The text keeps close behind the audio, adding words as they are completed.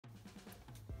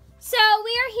So we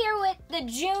are here with the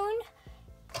June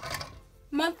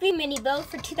monthly mini build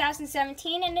for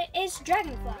 2017, and it is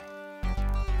Dragonfly.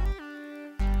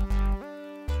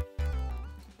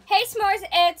 Hey S'mores,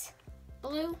 it's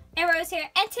Blue and Rose here,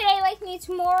 and today Life needs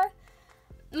more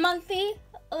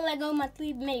Lego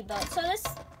monthly mini build. So this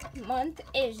month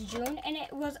is June, and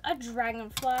it was a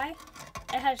Dragonfly.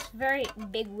 It has very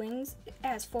big wings. It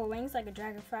has 4 wings like a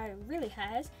Dragonfly really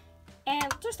has.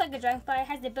 And just like a Dragonfly, it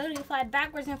has the ability to fly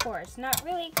backwards and forwards. Not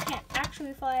really, can't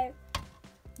actually fly,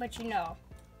 but you know.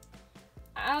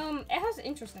 It has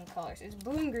interesting colors. It's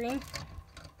blue and green.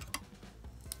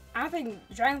 I don't think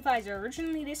Dragonflies are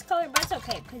originally this color, but it's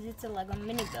okay because it's a Lego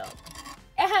mini build.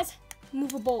 It has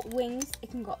movable wings.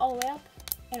 It can go all the way up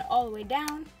and all the way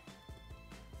down.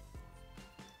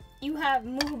 You have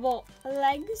movable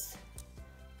legs,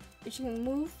 which you can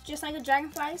move just like a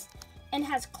Dragonfly's, and it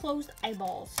has closed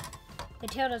eyeballs. The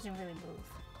tail doesn't really move.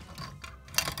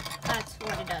 That's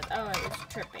what it does. Oh,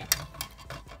 it's tripping.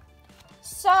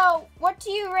 So, what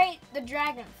do you rate the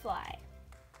Dragonfly?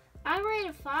 I rate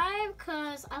it 5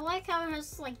 because I like how it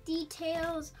has like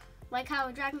details, like how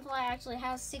a Dragonfly actually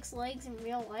has 6 legs in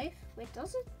real life. Wait,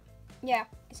 does it? Yeah,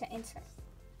 it's an insect.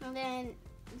 And then,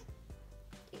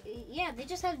 yeah, they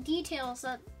just have details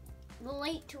that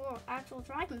relate to an actual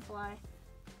Dragonfly.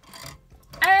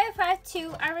 I rate 5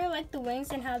 too. I really like the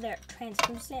wings and how they're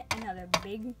translucent and how they're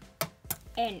big.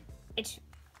 And it's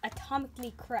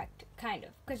atomically correct, kind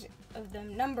of. Because of the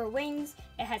number of wings,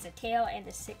 it has a tail and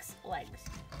the 6 legs.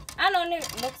 I don't know,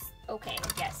 it looks okay,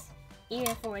 I guess.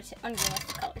 Even for its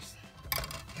unrealistic colors.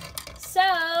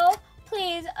 So,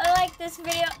 please like this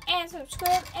video and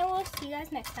subscribe, and we'll see you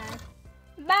guys next time.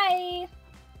 Bye!